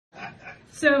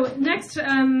So next,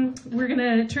 we're going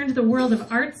to turn to the world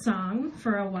of art song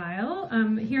for a while.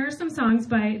 Here are some songs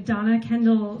by Donna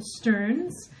Kendall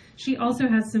Stearns. She also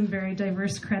has some very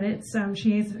diverse credits.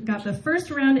 She's got the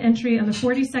first round entry on the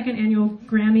 42nd annual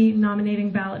Grammy nominating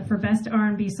ballot for Best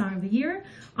R&B Song of the Year,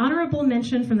 honorable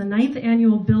mention from the 9th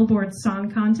annual Billboard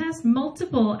Song Contest,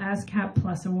 multiple ASCAP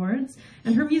Plus awards,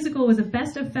 and her musical was a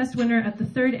Best of Fest winner at the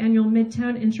 3rd annual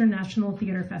Midtown International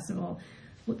Theater Festival.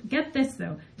 Get this,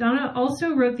 though. Donna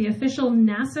also wrote the official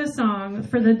NASA song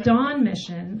for the Dawn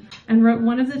mission and wrote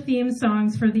one of the theme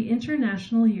songs for the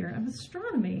International Year of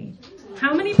Astronomy.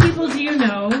 How many people do you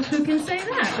know who can say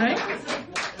that,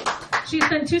 right? She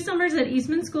spent 2 summers at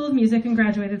Eastman School of Music and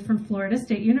graduated from Florida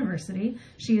State University.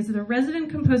 She is the resident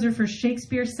composer for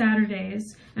Shakespeare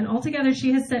Saturdays, and altogether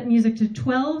she has set music to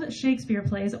 12 Shakespeare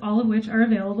plays, all of which are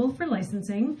available for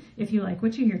licensing, if you like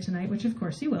what you hear tonight, which of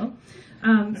course you will.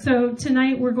 So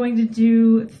tonight we're going to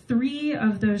do 3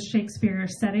 of those Shakespeare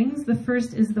settings. The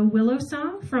first is the Willow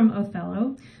Song from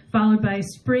Othello, followed by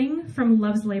Spring from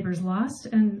Love's Labour's Lost,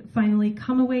 and finally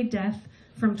Come Away Death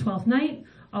from Twelfth Night,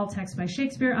 all text by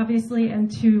Shakespeare, obviously. And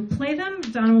to play them,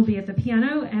 Donna will be at the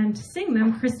piano, and to sing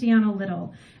them, Christiana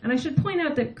Little. And I should point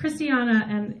out that Christiana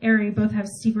and Ari both have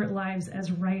secret lives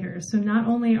as writers. So not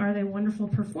only are they wonderful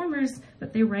performers,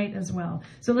 but they write as well.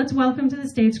 So let's welcome to the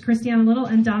stage Christiana Little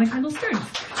and Donna Kendall Stearns.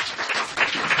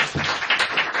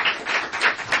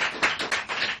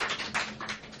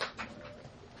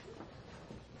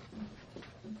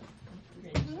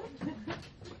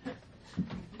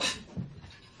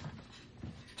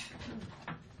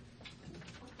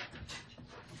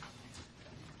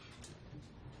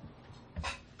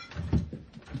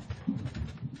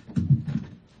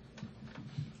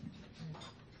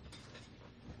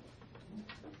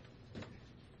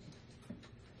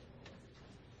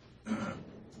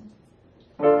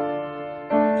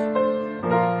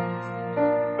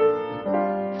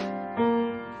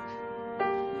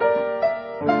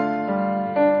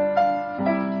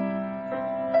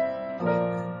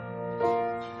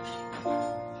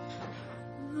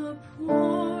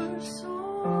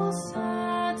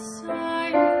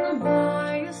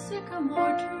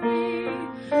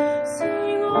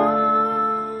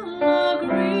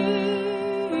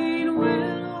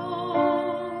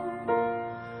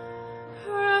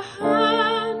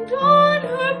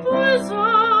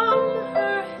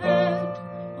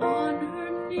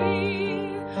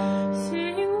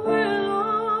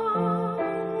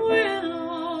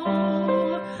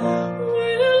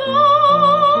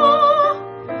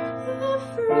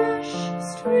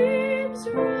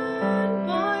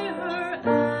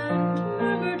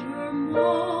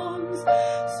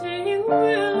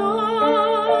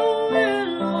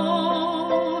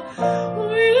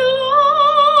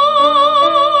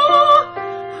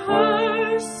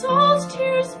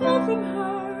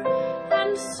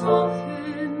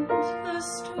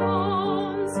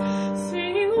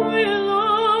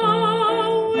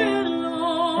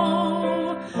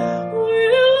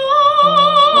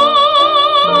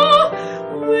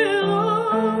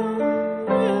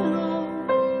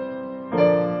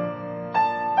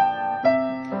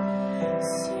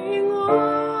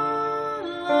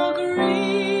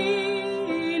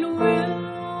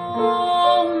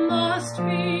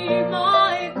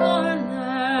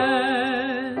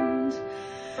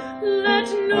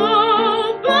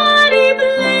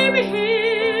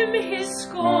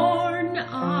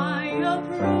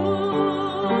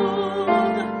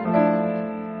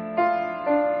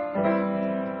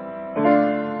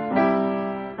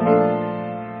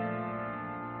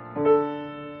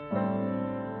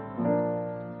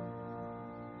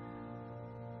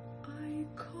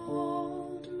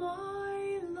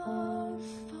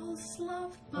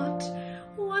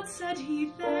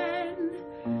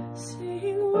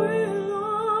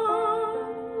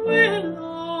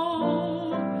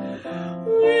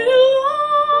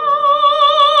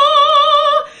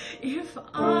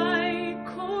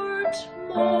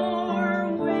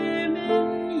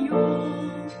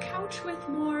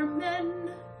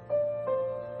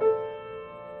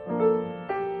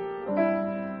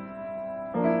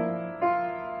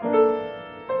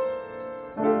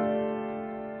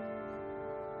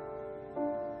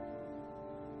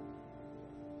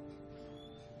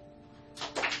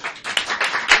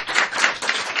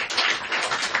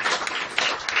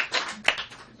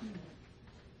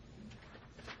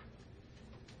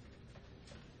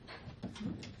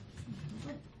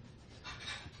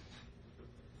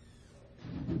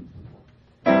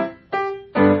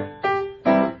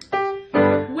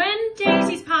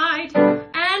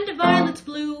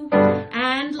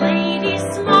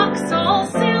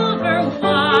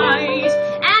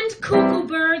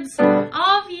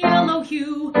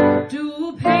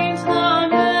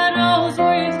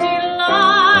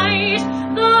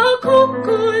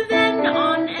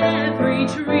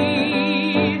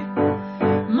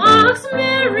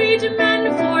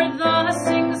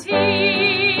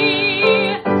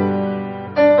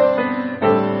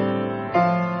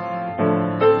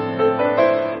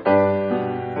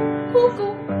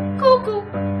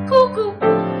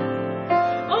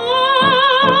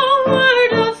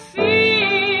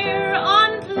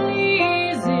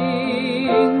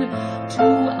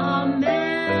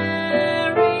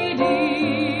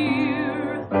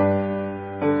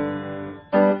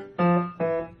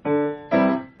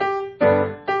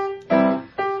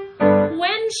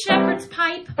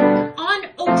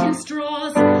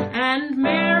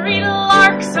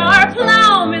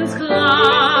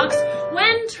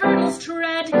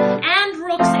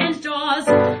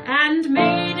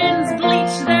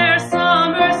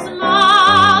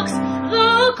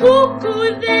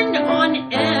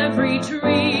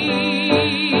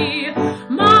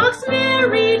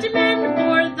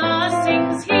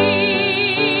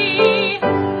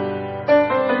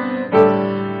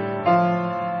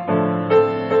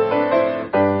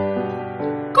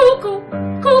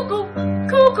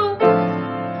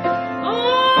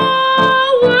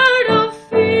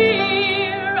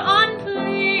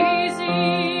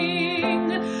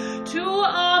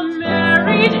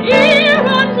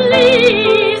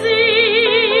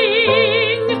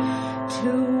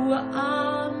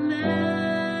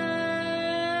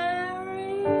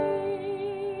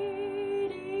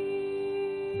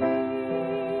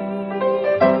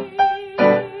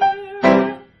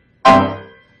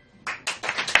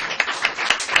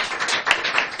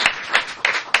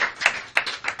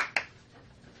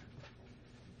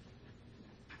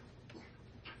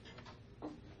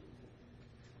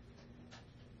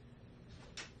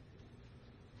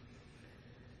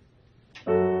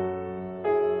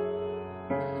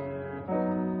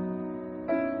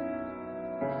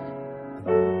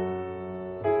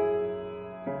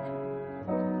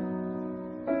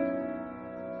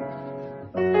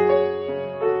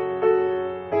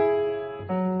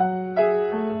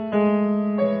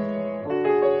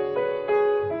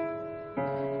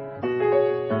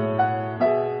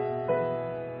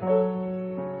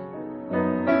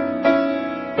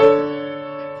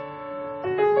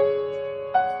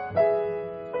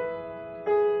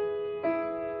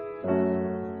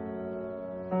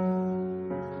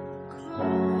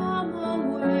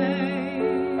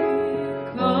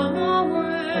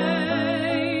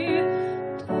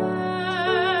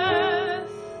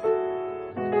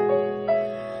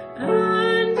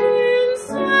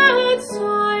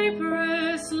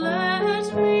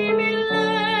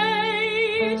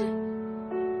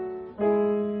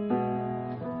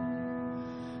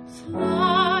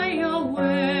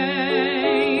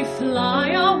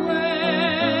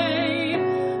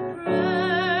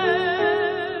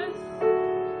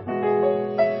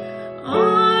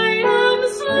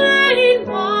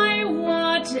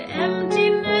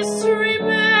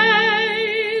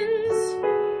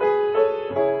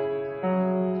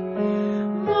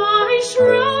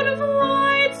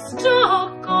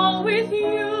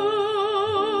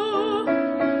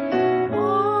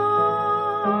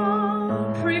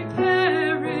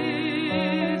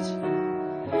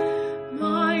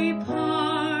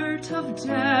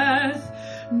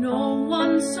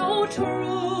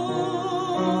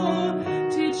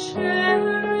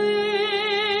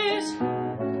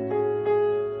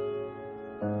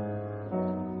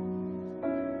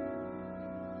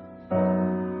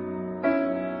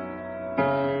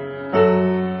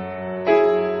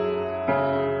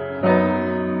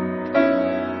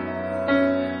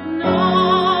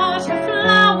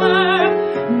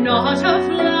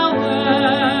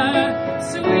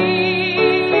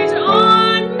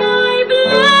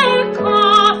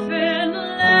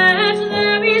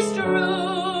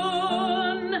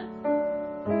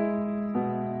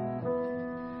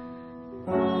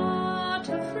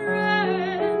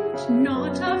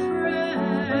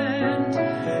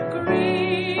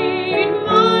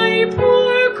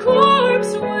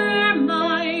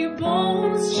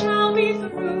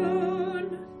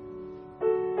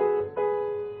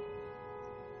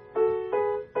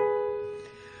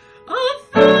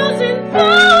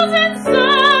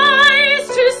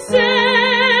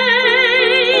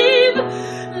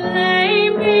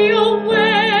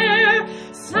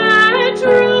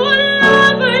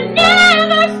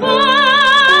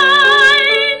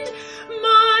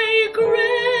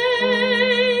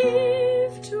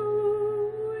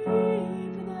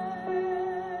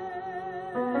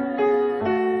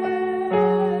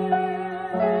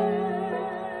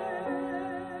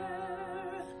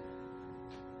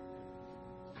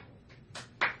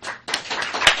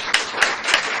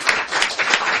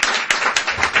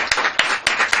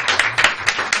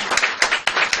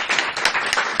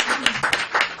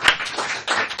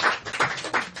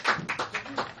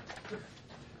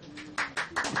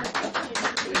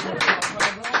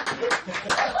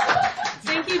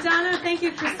 Thank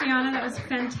you, Christiana. That was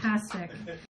fantastic.